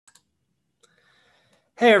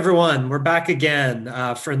Hey everyone, we're back again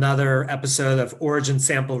for another episode of Origin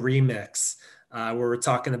Sample Remix, where we're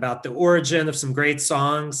talking about the origin of some great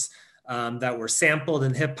songs that were sampled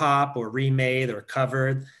in hip hop or remade or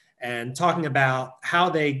covered, and talking about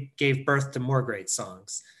how they gave birth to more great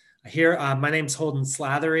songs. Here, my name's Holden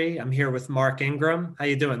Slattery. I'm here with Mark Ingram. How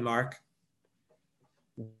you doing, Mark?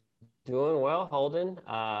 Doing well, Holden.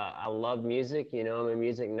 I love music. I'm a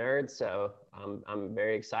music nerd, so I'm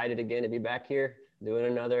very excited again to be back here doing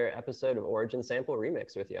another episode of Origin Sample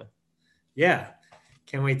Remix with you. Yeah,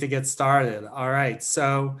 can't wait to get started. All right,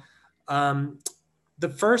 so um, the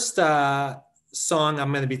first song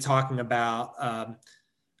I'm going to be talking about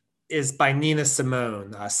is by Nina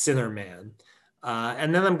Simone, Sinner Man.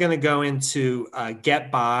 And then I'm going to go into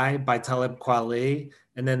Get By Talib Kweli,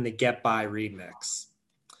 and then the Get By remix.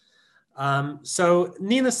 So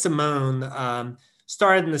Nina Simone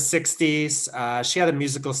started in the 60s. She had a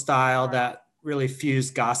musical style that really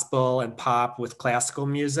fused gospel and pop with classical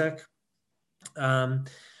music. Um,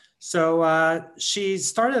 so she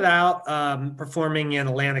started out performing in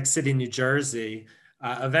Atlantic City, New Jersey.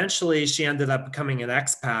 Eventually, she ended up becoming an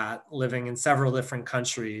expat, living in several different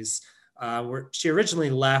countries. Where she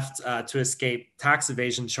originally left to escape tax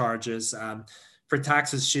evasion charges for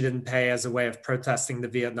taxes she didn't pay as a way of protesting the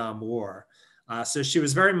Vietnam War. So she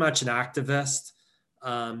was very much an activist.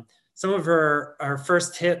 Some of her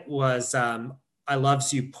first hit was "I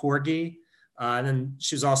Loves You, Porgy." And then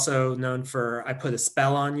she was also known for I Put a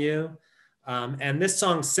Spell on You. And this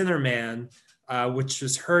song, Sinner Man, which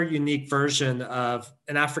was her unique version of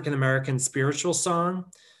an African American spiritual song,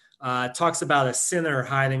 talks about a sinner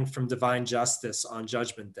hiding from divine justice on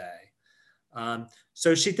Judgment Day.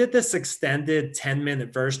 So she did this extended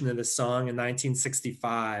 10-minute version of the song in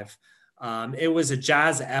 1965. It was a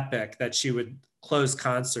jazz epic that she would close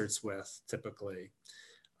concerts with typically.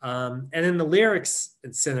 And in the lyrics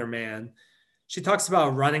in Sinner Man, she talks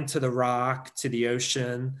about running to the rock, to the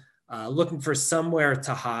ocean, looking for somewhere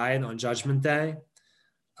to hide on Judgment Day.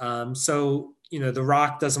 The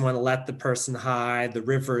rock doesn't want to let the person hide. The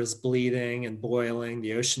river is bleeding and boiling.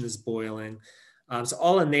 The ocean is boiling. So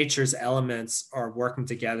all of nature's elements are working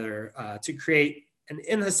together to create an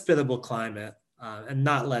inhospitable climate and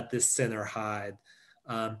not let this sinner hide.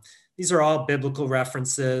 Um, these are all biblical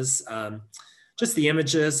references. Just the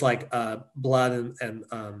images like blood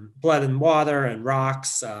and water and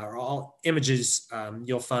rocks are all images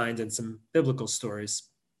you'll find in some biblical stories.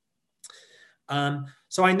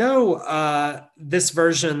 So I know this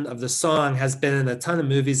version of the song has been in a ton of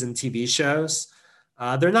movies and TV shows.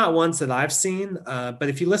 They're not ones that I've seen, but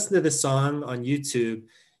if you listen to this song on YouTube,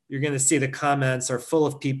 you're going to see the comments are full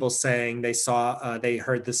of people saying they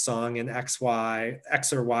heard this song in X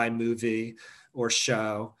or Y movie or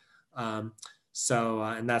show. And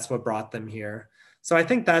that's what brought them here. So I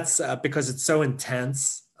think that's because it's so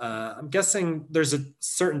intense. I'm guessing there's a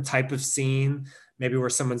certain type of scene, maybe where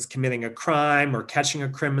someone's committing a crime or catching a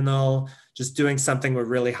criminal, just doing something with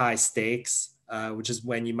really high stakes, which is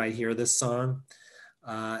when you might hear this song.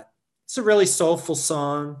 Uh, it's a really soulful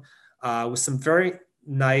song with some very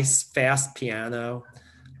nice, fast piano.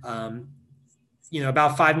 Um,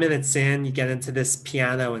 about 5 minutes in, you get into this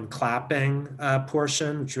piano and clapping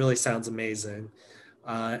portion, which really sounds amazing.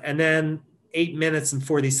 And then 8 minutes and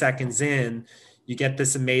 40 seconds in, you get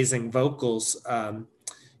this amazing vocals,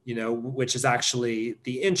 which is actually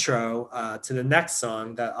the intro to the next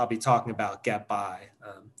song that I'll be talking about, Get By.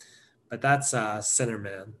 But that's Sinner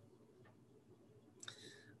Man.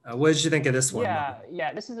 What did you think of this one, Mark?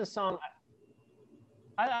 Yeah. This is a song.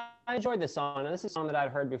 I enjoyed this song. And this is a song that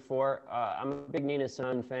I'd heard before. I'm a big Nina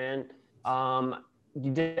Simone fan.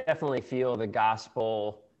 You definitely feel the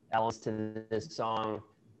gospel elements to this song.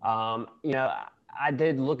 I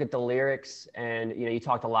did look at the lyrics, and you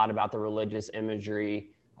talked a lot about the religious imagery.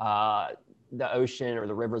 The ocean or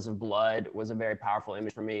the rivers of blood was a very powerful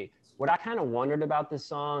image for me. What I kind of wondered about this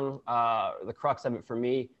song, the crux of it for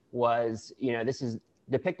me was, this is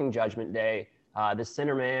depicting Judgment Day. The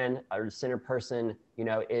sinner man or the sinner person,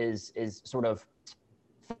 is sort of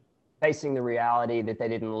facing the reality that they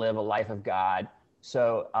didn't live a life of God.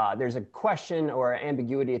 So there's a question or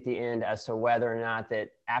ambiguity at the end as to whether or not that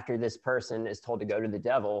after this person is told to go to the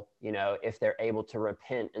devil, if they're able to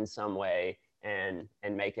repent in some way and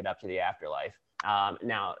make it up to the afterlife.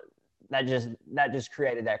 Now, that just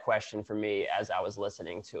created that question for me as I was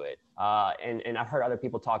listening to it. And I've heard other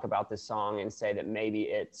people talk about this song and say that maybe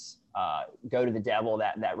it's go to the devil.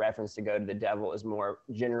 That reference to go to the devil is more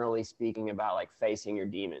generally speaking about like facing your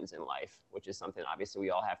demons in life, which is something obviously we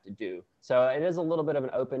all have to do. So it is a little bit of an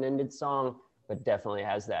open-ended song, but definitely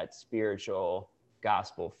has that spiritual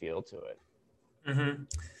gospel feel to it. Hmm.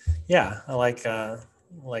 Yeah, I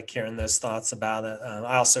like hearing those thoughts about it.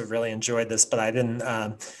 I also really enjoyed this, but I didn't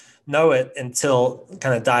know it until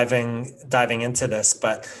kind of diving into this.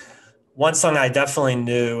 But one song I definitely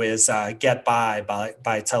knew is "Get By"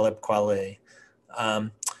 by Talib Kweli.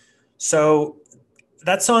 Um, so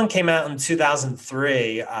that song came out in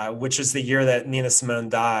 2003, which is the year that Nina Simone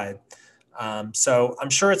died. So I'm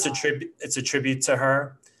sure it's a tribute. It's a tribute to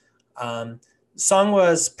her. Um, the song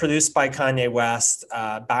was produced by Kanye West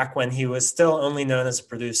back when he was still only known as a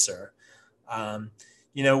producer. Um,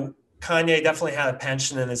 you know, Kanye definitely had a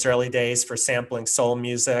penchant in his early days for sampling soul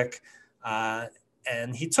music. Uh,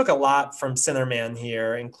 and he took a lot from Sinnerman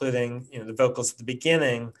here, including the vocals at the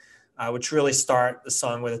beginning, which really start the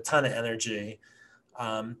song with a ton of energy.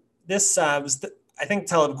 This was, I think,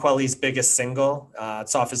 Talib Kweli's biggest single.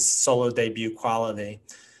 It's off his solo debut, Quality.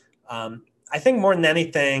 I think more than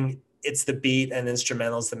anything, it's the beat and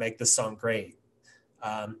instrumentals that make this song great.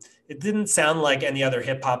 It didn't sound like any other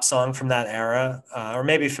hip hop song from that era, or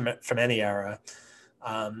maybe from any era.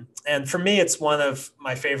 And for me, it's one of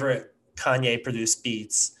my favorite Kanye produced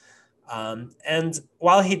beats. And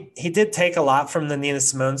while he did take a lot from the Nina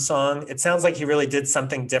Simone song, it sounds like he really did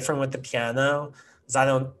something different with the piano, because I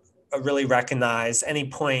don't really recognize any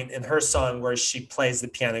point in her song where she plays the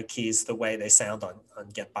piano keys the way they sound on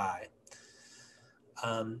Get By.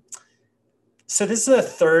 Um, so this is the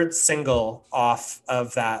third single off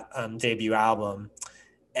of that debut album.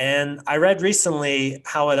 And I read recently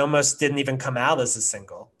how it almost didn't even come out as a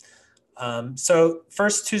single. So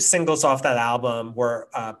first two singles off that album were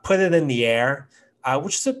 "Put It in the Air,"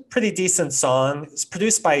 which is a pretty decent song. It's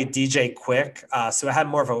produced by DJ Quick, so it had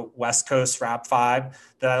more of a West Coast rap vibe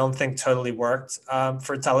that I don't think totally worked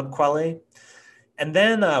for Talib Kweli. And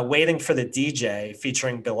then "Waiting for the DJ"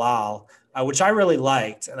 featuring Bilal, which I really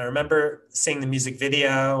liked. And I remember seeing the music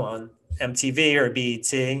video on MTV or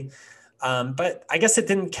BET. But I guess it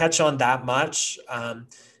didn't catch on that much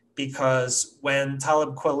because when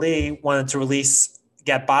Talib Kweli wanted to release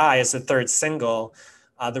Get By as a third single,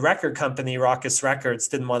 the record company, Raucous Records,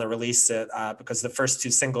 didn't want to release it because the first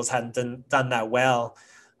two singles hadn't done that well.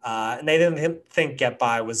 And they didn't think Get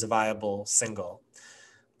By was a viable single.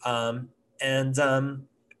 Um, and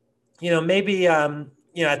maybe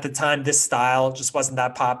at the time this style just wasn't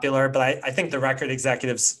that popular, but I think the record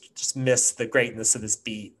executives just missed the greatness of this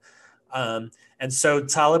beat. And so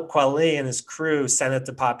Talib Kweli and his crew sent it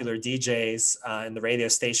to popular DJs in the radio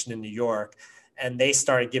station in New York, and they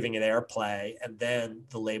started giving it airplay, and then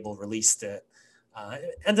the label released it.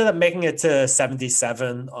 It ended up making it to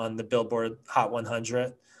 77 on the Billboard Hot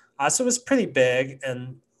 100. So it was pretty big,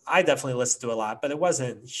 and I definitely listened to a lot, but it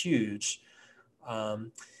wasn't huge.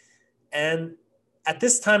 Um, and at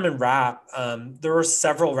this time in rap, there were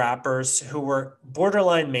several rappers who were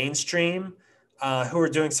borderline mainstream, who were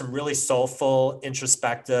doing some really soulful,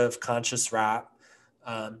 introspective, conscious rap.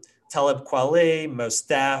 Um, Talib Kweli, Mos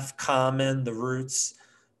Def, Common, The Roots.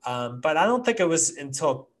 But I don't think it was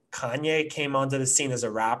until Kanye came onto the scene as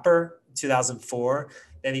a rapper in 2004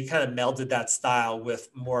 that he kind of melded that style with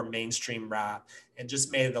more mainstream rap and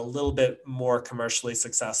just made it a little bit more commercially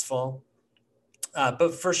successful.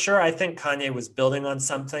 But for sure, I think Kanye was building on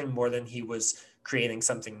something more than he was creating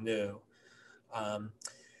something new. Um,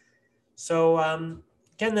 so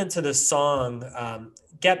getting into the song,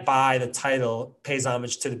 Get By, the title, pays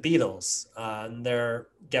homage to the Beatles and their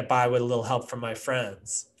Get By with a Little Help from My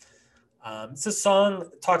Friends. It's a song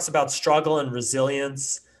that talks about struggle and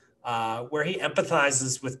resilience, where he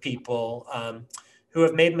empathizes with people who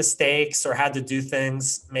have made mistakes or had to do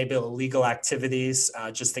things, maybe illegal activities,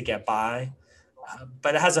 just to get by.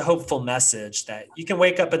 But it has a hopeful message that you can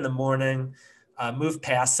wake up in the morning, move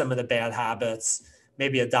past some of the bad habits,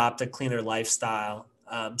 maybe adopt a cleaner lifestyle.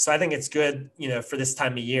 So I think it's good, for this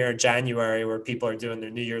time of year, January, where people are doing their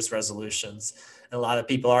New Year's resolutions. And a lot of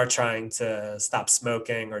people are trying to stop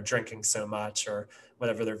smoking or drinking so much or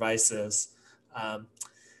whatever their vice is. Um,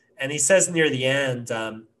 and he says near the end,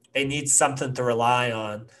 they need something to rely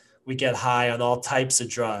on. We get high on all types of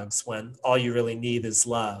drugs when all you really need is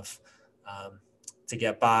love. Um, to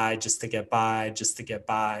get by, just to get by, just to get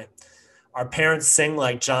by. Our parents sing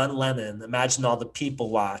like John Lennon. Imagine all the people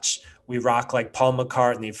watch. We rock like Paul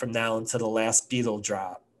McCartney from now until the last Beatle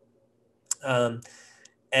drop. Um,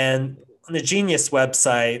 and on the Genius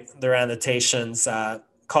website, their annotations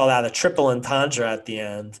call out a triple entendre at the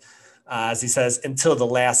end, as he says, until the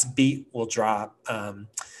last beat will drop.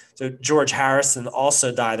 So George Harrison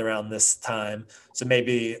also died around this time. So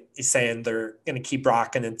maybe he's saying they're going to keep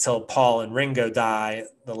rocking until Paul and Ringo die,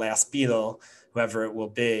 the last Beatle, whoever it will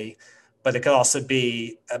be. But it could also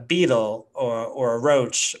be a beetle or a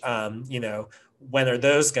roach, when are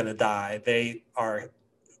those going to die? They are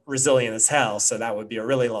resilient as hell. So that would be a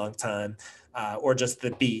really long time. Or just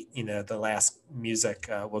the beat, the last music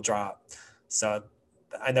will drop. So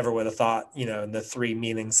I never would have thought, the three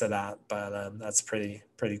meanings of that, but that's pretty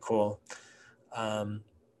cool.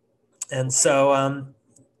 And so,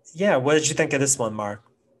 yeah, what did you think of this one, Mark?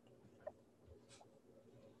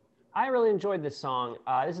 I really enjoyed this song.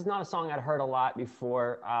 This is not a song I'd heard a lot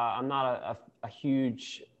before. I'm not a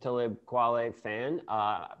huge Talib Kweli fan.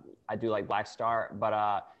 I do like Black Star, but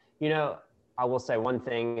I will say one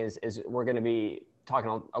thing is we're going to be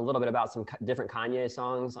talking a little bit about some different Kanye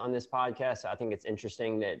songs on this podcast. So I think it's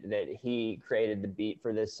interesting that he created the beat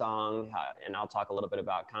for this song, and I'll talk a little bit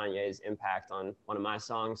about Kanye's impact on one of my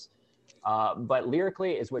songs. But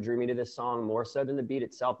lyrically is what drew me to this song more so than the beat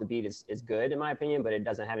itself. The beat is good in my opinion, but it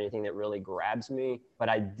doesn't have anything that really grabs me. But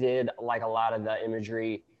I did like a lot of the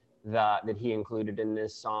imagery that he included in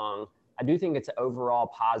this song. I do think it's an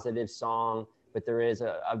overall positive song, but there is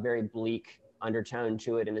a very bleak undertone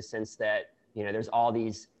to it in the sense that, there's all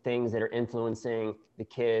these things that are influencing the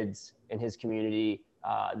kids in his community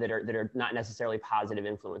that are not necessarily positive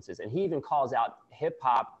influences. And he even calls out hip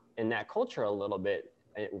hop in that culture a little bit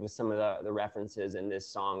with some of the references in this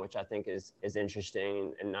song, which I think is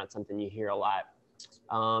interesting and not something you hear a lot.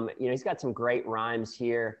 He's got some great rhymes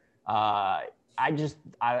here. I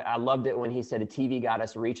loved it when he said, a TV got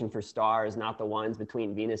us reaching for stars, not the ones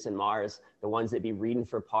between Venus and Mars, the ones that be reading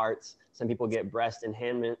for parts. Some people get breast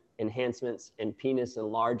enhancements and penis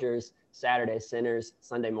enlargers, Saturday sinners,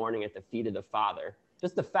 Sunday morning at the feet of the Father.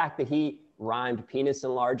 Just the fact that he rhymed penis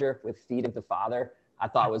enlarger with feet of the Father, I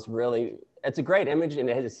thought was really, it's a great image, and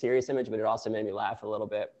it has a serious image, but it also made me laugh a little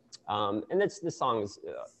bit. And this song is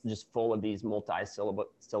just full of these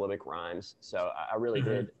multi-syllabic rhymes. So I really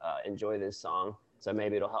did enjoy this song. So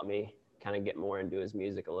maybe it'll help me kind of get more into his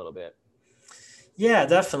music a little bit. Yeah,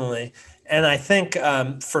 definitely. And I think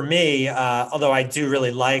for me, although I do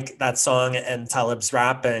really like that song and Talib's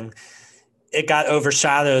rapping, it got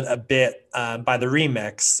overshadowed a bit by the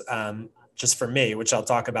remix, just for me, which I'll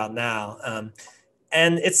talk about now.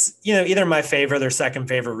 And it's, either my favorite or second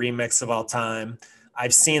favorite remix of all time.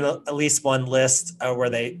 I've seen at least one list where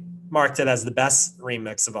they marked it as the best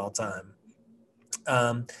remix of all time.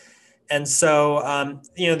 And so,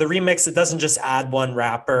 the remix, it doesn't just add one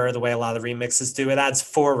rapper the way a lot of remixes do. It adds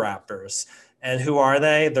four rappers. And who are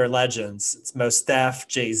they? They're legends. It's Mos Def,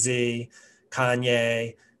 Jay-Z,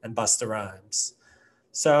 Kanye, and Busta Rhymes.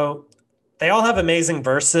 So they all have amazing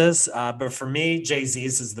verses, but for me,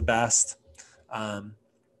 Jay-Z's is the best.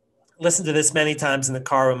 Listened to this many times in the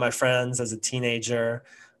car with my friends as a teenager.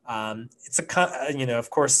 Of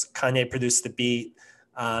course, Kanye produced the beat.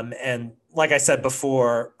 And like I said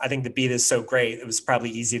before, I think the beat is so great. It was probably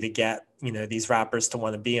easy to get, these rappers to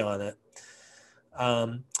want to be on it.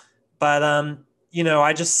 I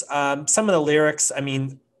just, some of the lyrics,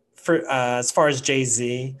 as far as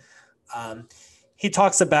Jay-Z, he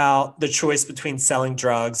talks about the choice between selling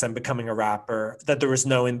drugs and becoming a rapper, that there was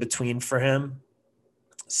no in between for him.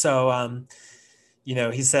 So,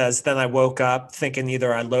 he says, then I woke up thinking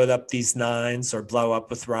either I load up these nines or blow up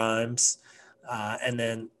with rhymes. And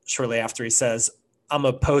then shortly after he says, I'm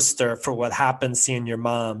a poster for what happens seeing your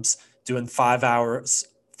moms doing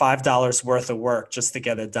 $5 worth of work just to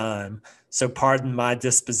get a dime. So pardon my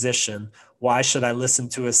disposition. Why should I listen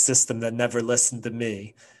to a system that never listened to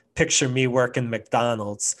me? Picture me working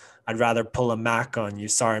McDonald's. I'd rather pull a Mac on you.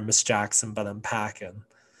 Sorry, Miss Jackson, but I'm packing.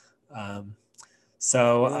 I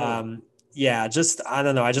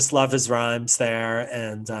don't know. I just love his rhymes there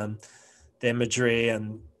and the imagery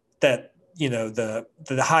and that, the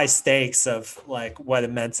high stakes of like what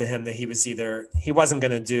it meant to him that he wasn't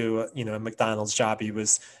going to do, a McDonald's job. He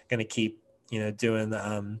was going to keep, doing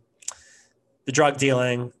the drug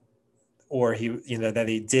dealing or that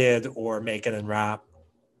he did or make it in rap.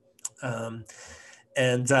 Some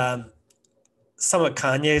of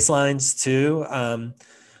Kanye's lines too.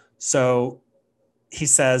 So he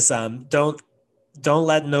says, don't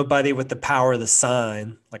let nobody with the power of the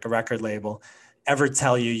sign, like a record label, ever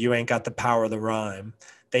tell you ain't got the power of the rhyme.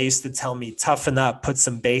 They used to tell me, toughen up, put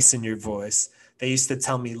some bass in your voice. They used to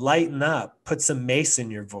tell me, lighten up, put some Mace in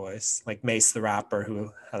your voice, like Mace the rapper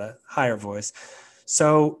who had a higher voice.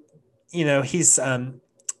 So, he's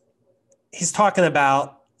talking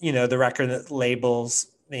about, the record labels,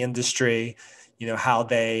 the industry, how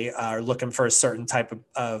they are looking for a certain type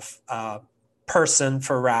of person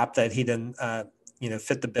for rap that he didn't,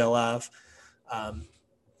 fit the bill of. And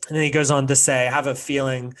then he goes on to say, I have a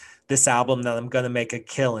feeling this album that I'm going to make a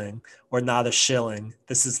killing or not a shilling.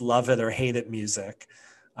 This is love it or hate it music.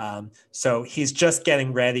 So he's just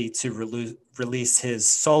getting ready to release his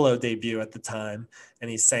solo debut at the time. And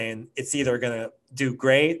he's saying it's either going to do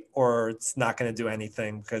great or it's not going to do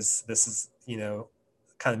anything, because this is,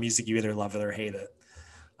 kind of music you either love it or hate it.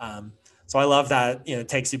 So I love that, it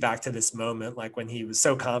takes you back to this moment, like when he was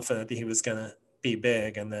so confident that he was going to be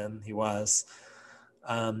big, and then he was.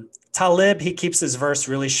 Talib, he keeps his verse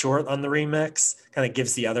really short on the remix, kind of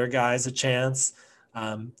gives the other guys a chance.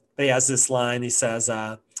 But he has this line, he says,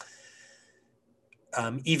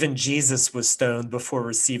 even Jesus was stoned before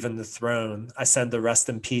receiving the throne. I send the rest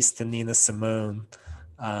in peace to Nina Simone.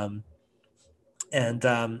 That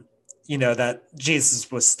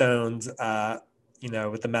Jesus was stoned,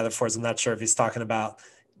 with the metaphors. I'm not sure if he's talking about,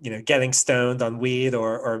 getting stoned on weed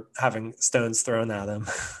or having stones thrown at him.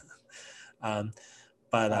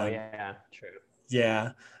 Yeah, true.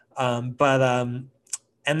 Yeah. And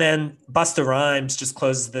then Busta Rhymes just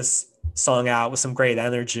closes this song out with some great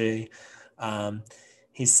energy.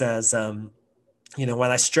 He says, when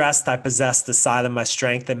I stressed, I possessed the side of my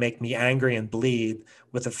strength that make me angry and bleed,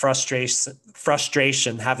 with the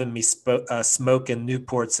frustration having me smoking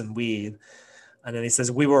Newports and weed. And then he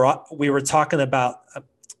says, we were talking about,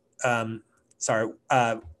 on the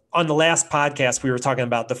last podcast, we were talking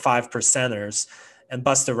about the 5%ers, and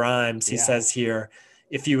Busta Rhymes, he says here,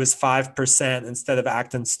 if you was 5%, instead of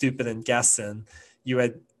acting stupid and guessing, you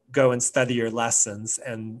would go and study your lessons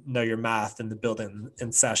and know your math in the building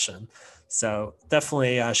in session. So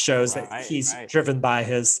definitely shows that he's driven by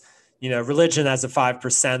his, religion as a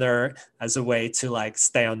 5%er, as a way to like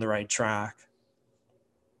stay on the right track.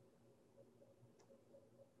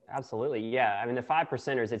 Absolutely. Yeah. I mean, the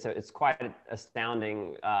 5%ers, it's quite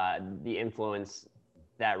astounding, the influence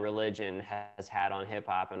that religion has had on hip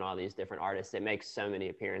hop and all these different artists. It makes so many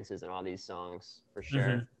appearances in all these songs, for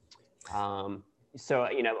sure. Mm-hmm. So,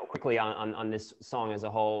 quickly on this song as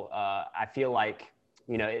a whole, I feel like,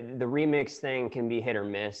 the remix thing can be hit or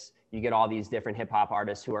miss. You get all these different hip hop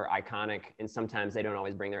artists who are iconic, and sometimes they don't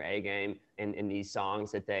always bring their A game in these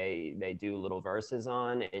songs that they do little verses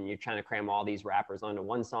on, and you're trying to cram all these rappers onto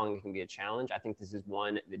one song. It can be a challenge. I think this is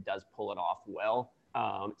one that does pull it off well.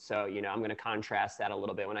 So, I'm going to contrast that a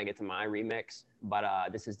little bit when I get to my remix,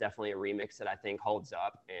 but this is definitely a remix that I think holds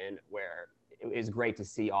up, and where it is great to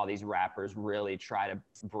see all these rappers really try to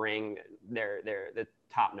bring the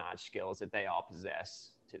top-notch skills that they all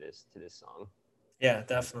possess to this song. Yeah,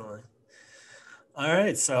 definitely. All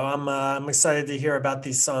right, so I'm excited to hear about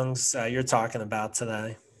these songs you're talking about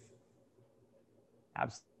today.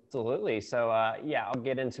 Absolutely. So I'll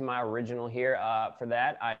get into my original here. For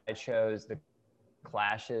that, I chose the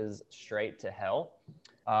Clash's Straight to Hell.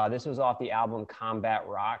 This was off the album Combat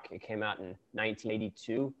Rock. It came out in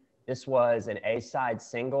 1982. This was an A-side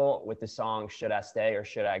single with the song Should I Stay or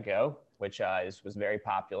Should I Go, which was very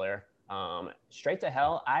popular. Straight to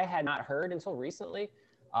Hell, I had not heard until recently.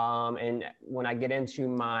 And when I get into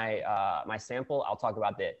my my sample, I'll talk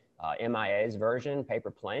about the MIA's version,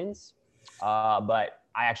 Paper Planes. But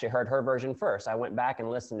I actually heard her version first. I went back and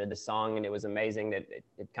listened to the song, and it was amazing that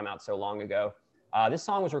it come out so long ago. This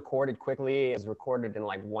song was recorded quickly. It was recorded in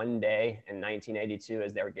like one day in 1982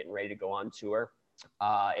 as they were getting ready to go on tour.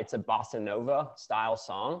 It's a bossa nova style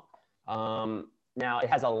song. Now, it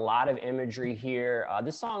has a lot of imagery here.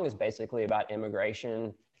 This song is basically about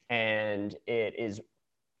immigration, and it is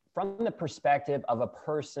from the perspective of a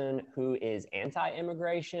person who is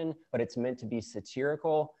anti-immigration, but it's meant to be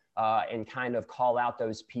satirical and kind of call out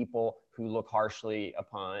those people who look harshly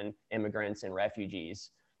upon immigrants and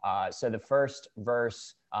refugees. So the first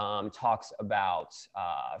verse talks about,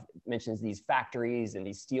 mentions these factories and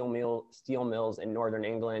these steel mills in Northern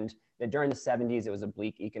England. That during the 70s, it was a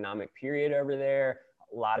bleak economic period over there.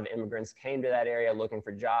 A lot of immigrants came to that area looking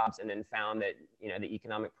for jobs, and then found that the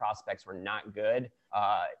economic prospects were not good.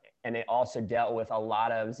 And it also dealt with a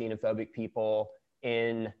lot of xenophobic people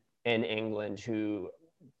in England who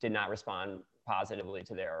did not respond positively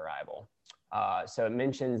to their arrival. So it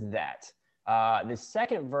mentions that. The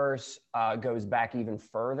second verse goes back even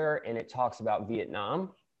further, and it talks about Vietnam,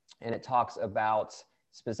 and it talks about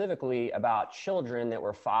specifically about children that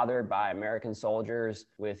were fathered by American soldiers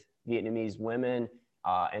with Vietnamese women,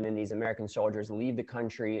 and then these American soldiers leave the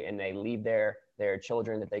country and they leave their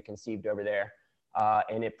children that they conceived over there.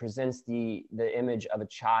 And it presents the image of a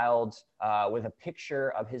child with a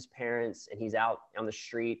picture of his parents, and he's out on the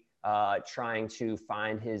street trying to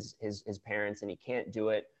find his parents, and he can't do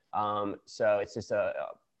it. So it's just a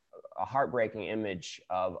heartbreaking image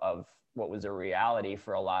of what was a reality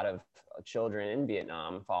for a lot of children in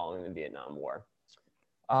Vietnam following the Vietnam War.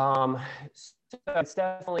 So it's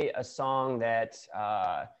definitely a song that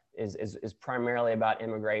is primarily about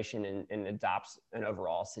immigration and adopts an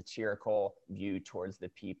overall satirical view towards the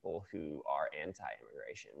people who are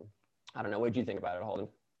anti-immigration. I don't know. What do you think about it, Holden?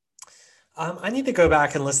 I need to go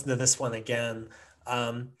back and listen to this one again.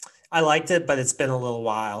 I liked it, but it's been a little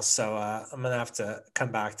while, so I'm gonna have to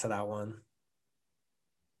come back to that one.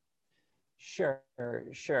 Sure,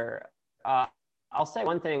 sure. I'll say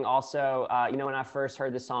one thing also. When I first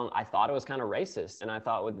heard this song, I thought it was kind of racist, and I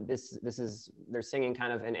thought, well, this is they're singing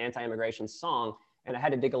kind of an anti-immigration song, and I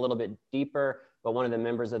had to dig a little bit deeper. But one of the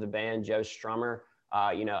members of the band, Joe Strummer,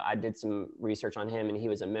 I did some research on him, and he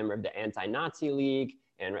was a member of the Anti-Nazi League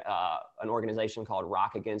and an organization called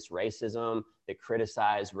Rock Against Racism that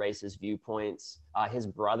criticized racist viewpoints. His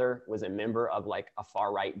brother was a member of like a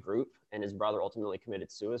far-right group, and his brother ultimately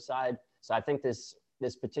committed suicide. So I think this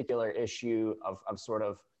particular issue of sort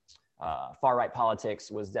of far-right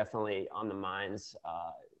politics was definitely on the minds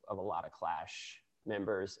of a lot of Clash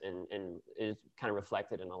members, and is kind of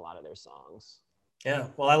reflected in a lot of their songs. Yeah,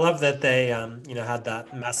 well, I love that they had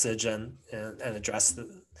that message and addressed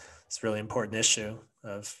this really important issue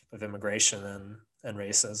of immigration and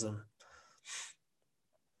racism.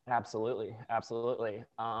 Absolutely, absolutely.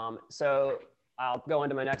 So I'll go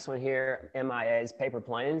into my next one here, MIA's Paper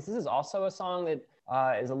Planes. This is also a song that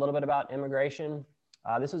is a little bit about immigration.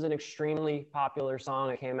 This was an extremely popular song.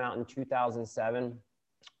 It came out in 2007.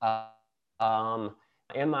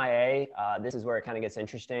 MIA, this is where it kind of gets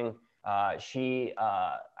interesting. She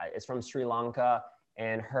is from Sri Lanka,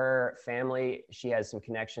 and her family, she has some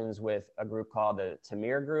connections with a group called the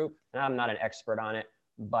Tamir Group. And I'm not an expert on it,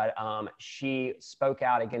 but she spoke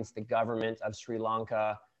out against the government of Sri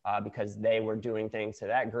Lanka because they were doing things to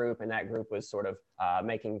that group, and that group was sort of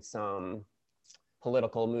making some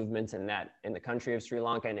political movements in the country of Sri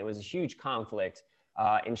Lanka, and it was a huge conflict.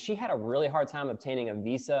 And she had a really hard time obtaining a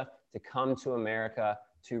visa to come to America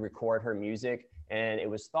to record her music. And it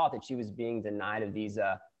was thought that she was being denied a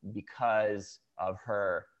visa because of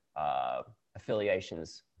her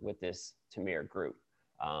affiliations with this Tamir group.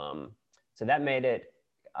 So that made it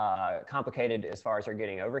complicated as far as her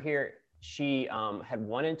getting over here. She had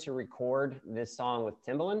wanted to record this song with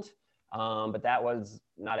Timbaland, but that was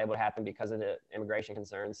not able to happen because of the immigration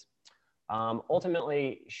concerns.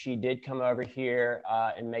 Ultimately, she did come over here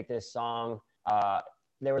and make this song.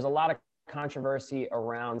 There was a lot of controversy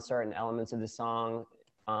around certain elements of the song.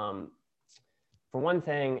 For one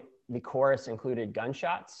thing, the chorus included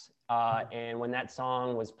gunshots, and when that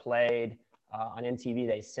song was played on MTV,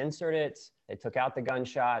 they censored it. They took out the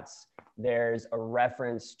gunshots. There's a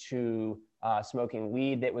reference to smoking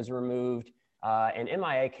weed that was removed, and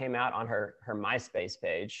MIA came out on her MySpace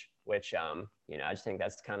page, which I just think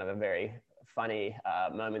that's kind of a very funny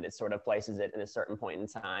moment that sort of places it in a certain point in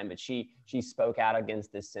time. But she spoke out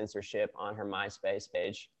against this censorship on her MySpace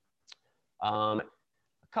page. A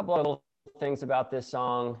couple of little things about this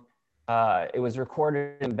song. It was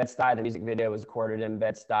recorded in Bed-Stuy. The music video was recorded in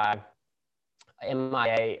Bed-Stuy.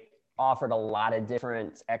 MIA offered a lot of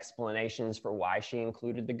different explanations for why she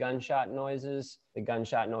included the gunshot noises. The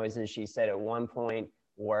gunshot noises, she said at one point,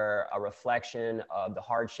 were a reflection of the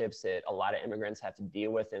hardships that a lot of immigrants have to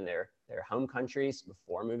deal with in their home countries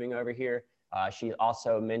before moving over here. She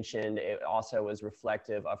also mentioned it also was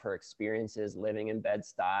reflective of her experiences living in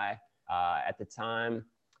Bed-Stuy at the time.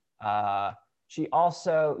 She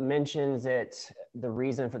also mentions that the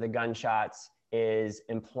reason for the gunshots is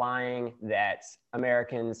implying that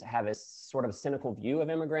Americans have a sort of cynical view of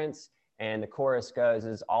immigrants. And the chorus goes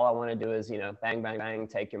is, all I want to do is, bang, bang, bang,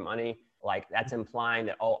 take your money. Like that's implying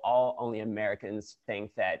that only Americans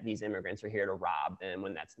think that these immigrants are here to rob them,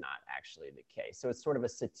 when that's not actually the case. So it's sort of a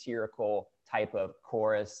satirical type of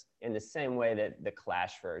chorus in the same way that the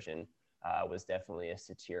Clash version was definitely a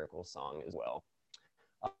satirical song as well.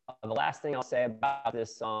 The last thing I'll say about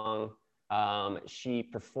this song, she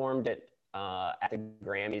performed it at the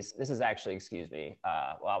Grammys. This is actually,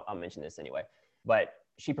 well, I'll mention this anyway, but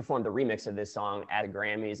she performed the remix of this song at the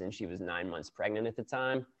Grammys, and she was 9 months pregnant at the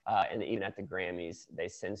time. And even at the Grammys, they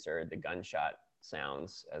censored the gunshot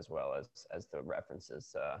sounds as well as the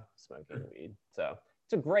references smoking weed. So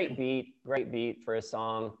it's a great beat for a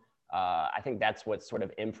song. I think that's what sort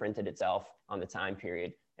of imprinted itself on the time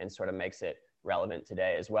period and sort of makes it relevant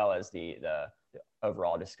today, as well as the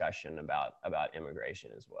overall discussion about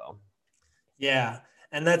immigration as well. Yeah.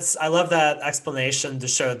 And I love that explanation to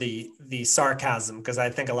show the sarcasm, because I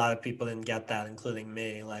think a lot of people didn't get that, including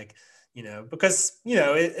me. Like, because,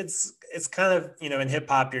 it's kind of, in hip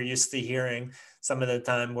hop, you're used to hearing some of the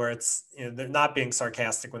time where it's, they're not being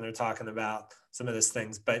sarcastic when they're talking about some of those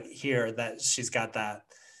things. But here that she's got that,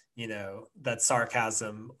 that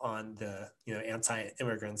sarcasm on the,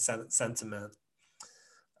 anti-immigrant sentiment.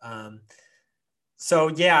 So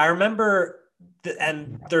yeah, I remember,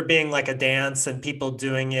 and there being like a dance and people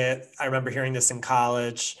doing it. I remember hearing this in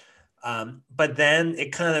college. But then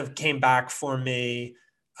it kind of came back for me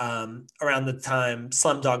around the time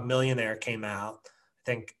Slumdog Millionaire came out, I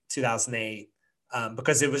think 2008,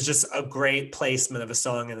 because it was just a great placement of a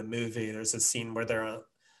song in a movie. There's a scene where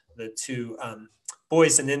the two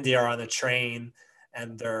boys in India are on a train,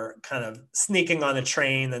 and they're kind of sneaking on a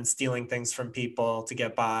train and stealing things from people to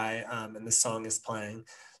get by, and the song is playing.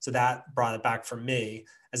 So that brought it back for me,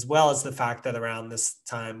 as well as the fact that around this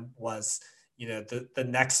time was, the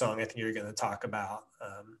next song I think you're going to talk about,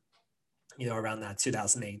 around that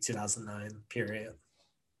 2008, 2009 period.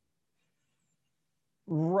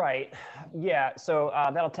 Right. Yeah. So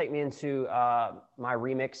that'll take me into my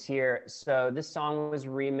remix here. So this song was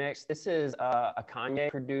remixed. This is a Kanye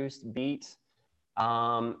produced beat.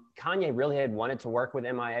 Kanye really had wanted to work with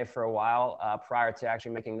MIA for a while prior to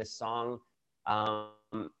actually making this song.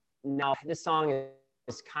 Now, this song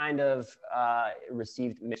is kind of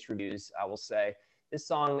received mixed reviews, I will say. This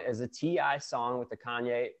song is a T.I. song with the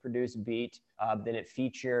Kanye produced beat. Then it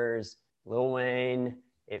features Lil Wayne.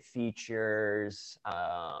 It features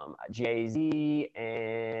Jay-Z,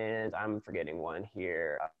 and I'm forgetting one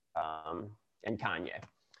here, and Kanye.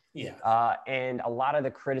 Yeah. And a lot of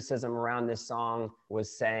the criticism around this song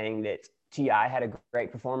was saying that T.I. had a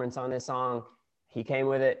great performance on this song. He came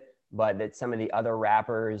with it, but that some of the other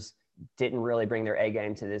rappers didn't really bring their A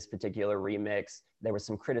game to this particular remix. There was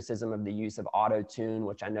some criticism of the use of auto-tune,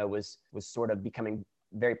 which I know was sort of becoming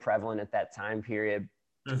very prevalent at that time period.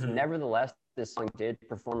 Mm-hmm. Nevertheless, this song did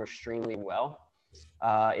perform extremely well.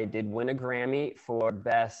 It did win a Grammy for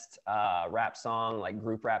best rap song, like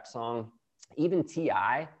group rap song. Even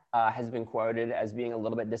T.I. Has been quoted as being a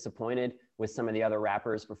little bit disappointed with some of the other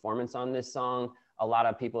rappers' performance on this song. A lot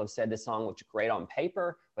of people have said this song looked great on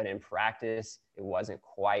paper, but in practice, it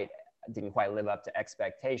didn't quite live up to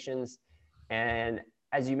expectations. And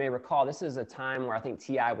as you may recall, this is a time where I think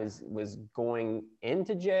T.I. was going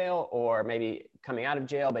into jail or maybe coming out of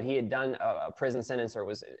jail, but he had done a prison sentence or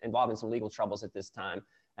was involved in some legal troubles at this time.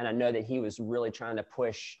 And I know that he was really trying to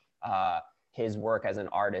push his work as an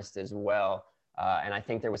artist as well. And I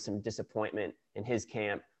think there was some disappointment in his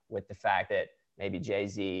camp with the fact that maybe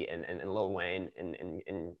Jay-Z and Lil Wayne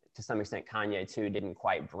and to some extent Kanye too didn't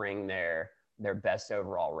quite bring their best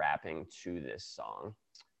overall rapping to this song.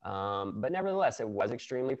 But nevertheless, it was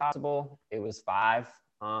extremely possible. It was 5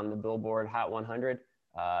 on the Billboard Hot 100,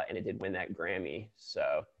 and it did win that Grammy.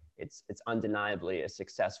 So it's undeniably a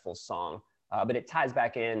successful song. But it ties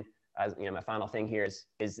back in, as you know, my final thing here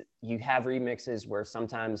is you have remixes where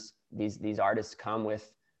sometimes these artists come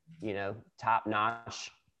with, top notch,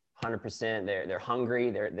 100%. They're hungry.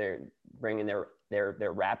 They're bringing their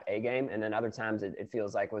rap A game, and then other times it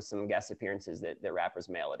feels like with some guest appearances that the rappers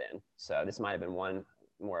mail it in. So this might have been one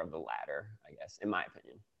more of the latter, I guess, in my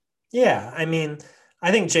opinion. Yeah, I mean,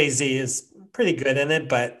 I think Jay-Z is pretty good in it,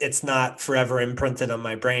 but it's not forever imprinted on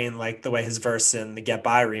my brain like the way his verse in the Get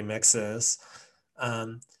By remix is.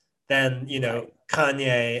 Then, right.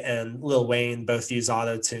 Kanye and Lil Wayne both use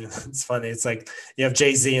auto-tune. It's funny. It's like you have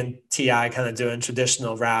Jay-Z and T.I. kind of doing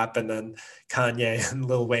traditional rap, and then Kanye and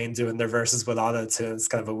Lil Wayne doing their verses with auto-tune. It's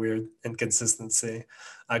kind of a weird inconsistency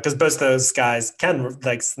because both those guys can,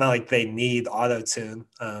 like, it's not like they need auto-tune,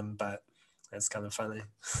 but it's kind of funny.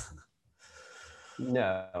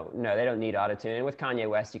 No, they don't need auto-tune. And with Kanye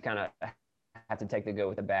West, you kind of have to take the good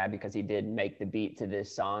with the bad because he did make the beat to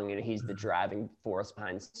this song, and he's the driving force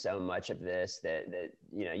behind so much of this that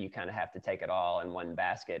you kind of have to take it all in one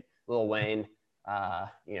basket. Lil Wayne,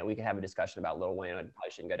 we could have a discussion about Lil Wayne. I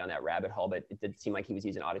probably shouldn't go down that rabbit hole, but it did seem like he was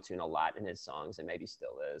using autotune a lot in his songs, and maybe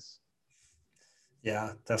still is.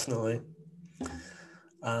 Yeah, definitely.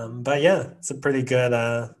 But yeah, it's a pretty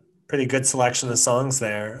good selection of songs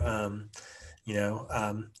there.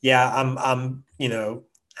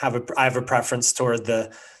 I have a preference toward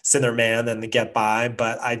the Sinner Man and the Get By,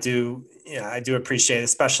 but I do appreciate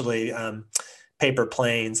especially Paper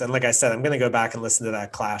Planes. And like I said, I'm going to go back and listen to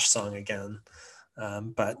that Clash song again.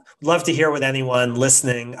 But love to hear what anyone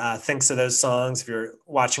listening thinks of those songs. If you're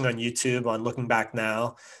watching on YouTube on Looking Back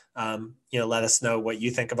Now, let us know what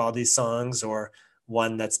you think of all these songs or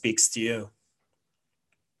one that speaks to you.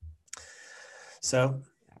 So,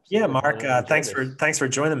 yeah, Mark, thanks for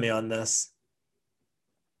joining me on this.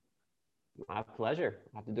 My pleasure.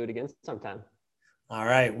 I'll have to do it again sometime. All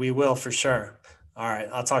right. We will for sure. All right.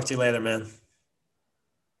 I'll talk to you later, man.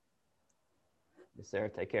 Yes, sir.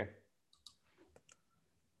 Take care.